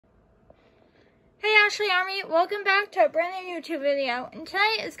Ashley Army, welcome back to a brand new YouTube video, and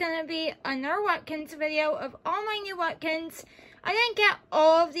today is going to be another Webkinz video of all my new Webkinz. I didn't get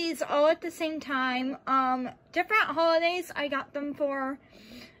all of these all at the same time, different holidays I got them for.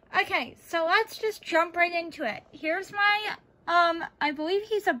 Okay, so let's just jump right into it. Here's my, I believe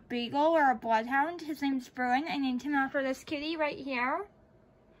he's a beagle or a bloodhound. His name's Bruin. I named him after this kitty right here.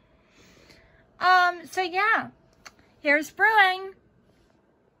 So yeah, here's Bruin.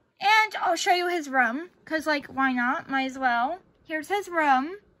 And I'll show you his room, because, like, why not? Might as well. Here's his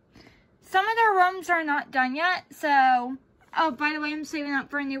room. Some of their rooms are not done yet, so... Oh, by the way, I'm saving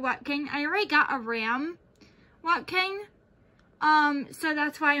up for a new Webkinz. I already got a ram Webkinz. So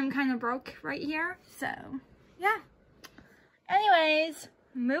that's why I'm kind of broke right here. So, yeah. Anyways,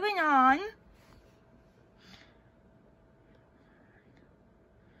 moving on.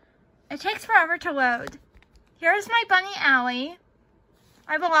 It takes forever to load. Here's my bunny Allie.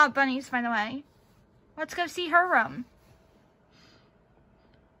 I have a lot of bunnies, by the way. Let's go see her room.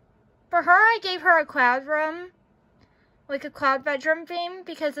 For her, I gave her a cloud room. Like a cloud bedroom theme.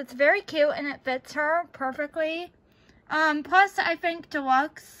 Because it's very cute and it fits her perfectly. Plus, I think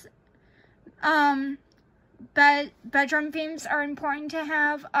deluxe bedroom themes are important to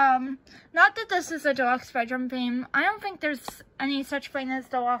have. Not that this is a deluxe bedroom theme. I don't think there's any such thing as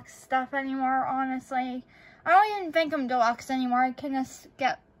deluxe stuff anymore, honestly. I don't even think I'm deluxe anymore. I can just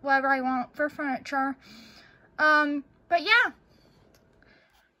get whatever I want for furniture. But yeah.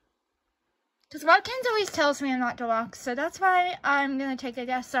 Because Webkinz always tells me I'm not deluxe, so that's why I'm going to take a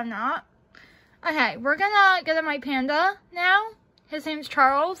guess I'm not. Okay, we're going to get to my panda now. His name's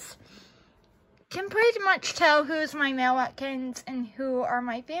Charles. Can pretty much tell who's my male Webkinz and who are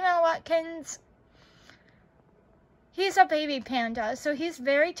my female Webkinz. He's a baby panda, so he's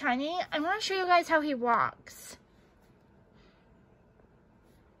very tiny. I want to show you guys how he walks.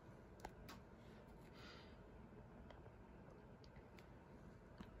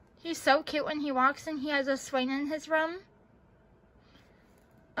 He's so cute when he walks, and he has a swing in his room.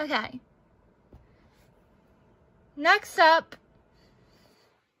 Okay. Next up,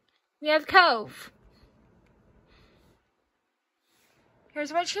 we have Cove.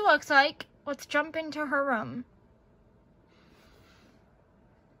 Here's what she looks like. Let's jump into her room.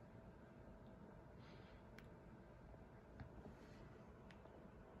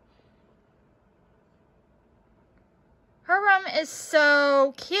 Her room is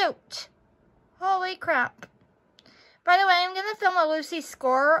so cute. Holy crap. By the way, I'm going to film a Lucy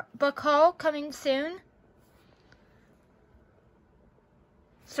Score book haul coming soon.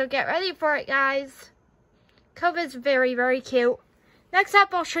 So get ready for it, guys. Cove is very, very cute. Next up,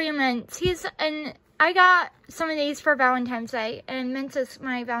 I'll show you Mince. I got some of these for Valentine's Day. And Mince is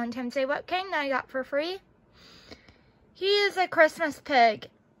my Valentine's Day Webkinz that I got for free. He is a Christmas pig.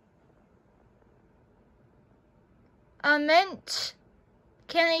 A mint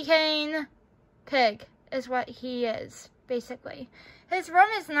candy cane pig is what he is, basically. His room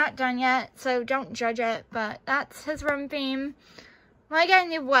is not done yet, so don't judge it, but that's his room theme. When I get a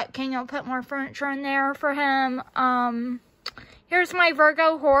new Webkinz, I'll put more furniture in there for him. Here's my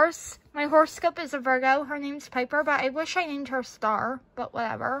Virgo horse. My horoscope is a Virgo. Her name's Piper, but I wish I named her Star, but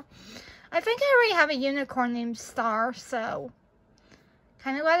whatever. I think I already have a unicorn named Star, so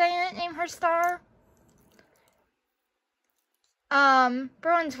kind of glad I didn't name her Star.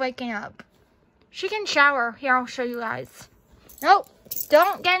 Bruin's waking up. She can shower. Here, I'll show you guys. Nope.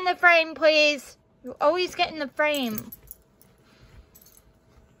 Don't get in the frame, please. You always get in the frame.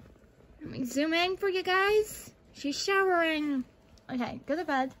 Let me zoom in for you guys. She's showering. Okay, go to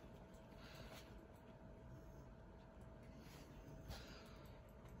bed.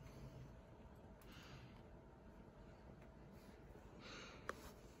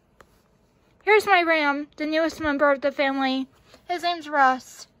 Here's my ram, the newest member of the family. His name's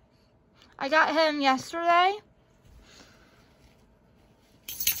Russ. I got him yesterday.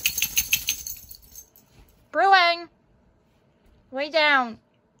 Brewing. Way down.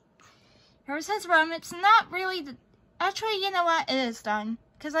 Here's his room. It's not really... Actually, you know what? It is done.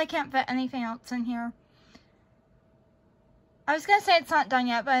 Because I can't fit anything else in here. I was going to say it's not done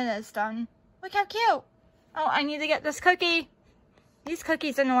yet, but it is done. Look how cute. Oh, I need to get this cookie. These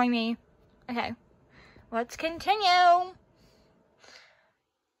cookies annoy me. Okay. Let's continue.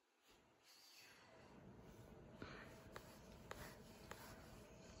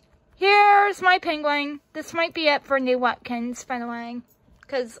 Here's my penguin. This might be it for new Webkinz, by the way.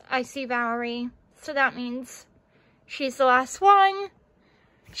 Because I see Valerie. So that means she's the last one.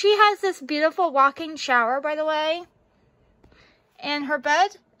 She has this beautiful walk-in shower, by the way. And her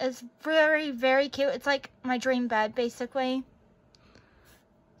bed is very, very cute. It's like my dream bed, basically.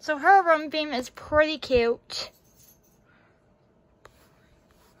 So her room theme is pretty cute.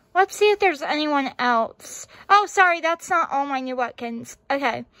 Let's see if there's anyone else. Oh, sorry, that's not all my new Webkinz.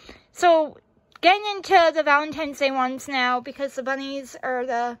 Okay, so getting into the Valentine's Day ones now because the bunnies are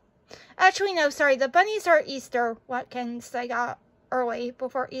the... Actually, no, sorry, the bunnies are Easter Webkinz I got early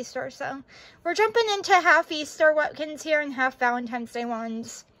before Easter. So we're jumping into half Easter Webkinz here and half Valentine's Day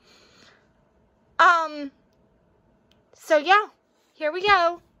ones. So yeah, here we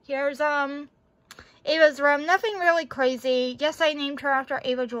go. Here's, Ava's room. Nothing really crazy. Yes, I named her after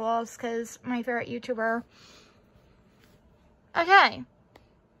Ava Jules because my favorite YouTuber. Okay.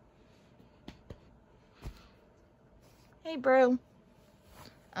 Hey, Brew.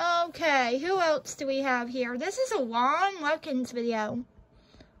 Okay, who else do we have here? This is a long Webkinz video.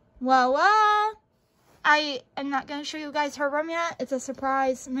 Lola. I am not going to show you guys her room yet. It's a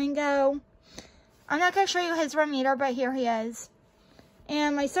surprise. Mango. I'm not going to show you his room either, but here he is.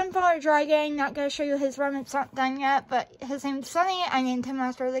 And my Sunflower Dragon, not going to show you his room, it's not done yet, but his name's Sunny. I named him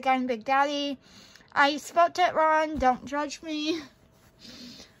after the guy in Big Daddy. I spelled it wrong, don't judge me.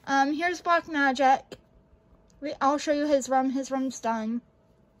 Here's Black Magic. I'll show you his room's done.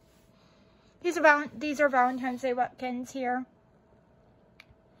 These are Valentine's Day Webkinz here.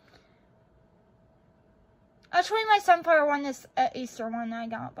 Actually, my Sunflower one is an Easter one that I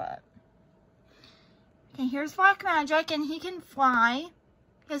got, but... Okay, here's Black Magic, and he can fly.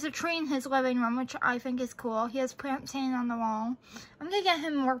 He has a tree in his living room, which I think is cool. He has plants hanging on the wall. I'm going to get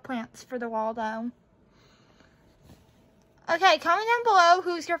him more plants for the wall, though. Okay, comment down below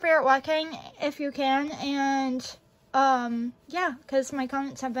who's your favorite Webkinz, if you can. And, yeah, because my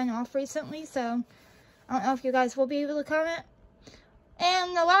comments have been off recently, so I don't know if you guys will be able to comment.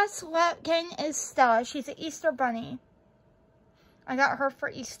 And the last Webkinz is Stella. She's an Easter bunny. I got her for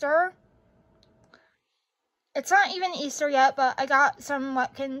Easter. It's not even Easter yet, but I got some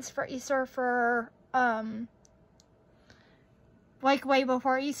Webkinz for Easter for, like way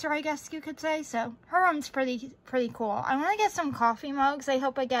before Easter, I guess you could say. So her room's pretty cool. I want to get some coffee mugs. I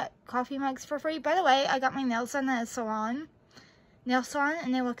hope I get coffee mugs for free. By the way, I got my nails done at a nail salon,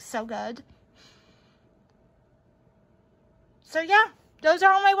 and they look so good. So yeah, those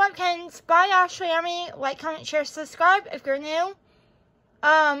are all my Webkinz. Bye, Ashley, Emmy. Like, comment, share, subscribe if you're new.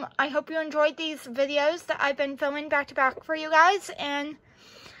 I hope you enjoyed these videos that I've been filming back to back for you guys, and,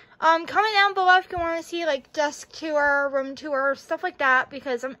 comment down below if you want to see, like, desk tour, room tour, stuff like that,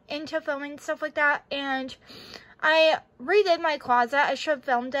 because I'm into filming stuff like that, and I redid my closet. I should have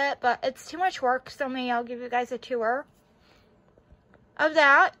filmed it, but it's too much work, so maybe I'll give you guys a tour of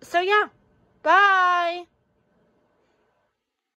that. So, yeah, bye!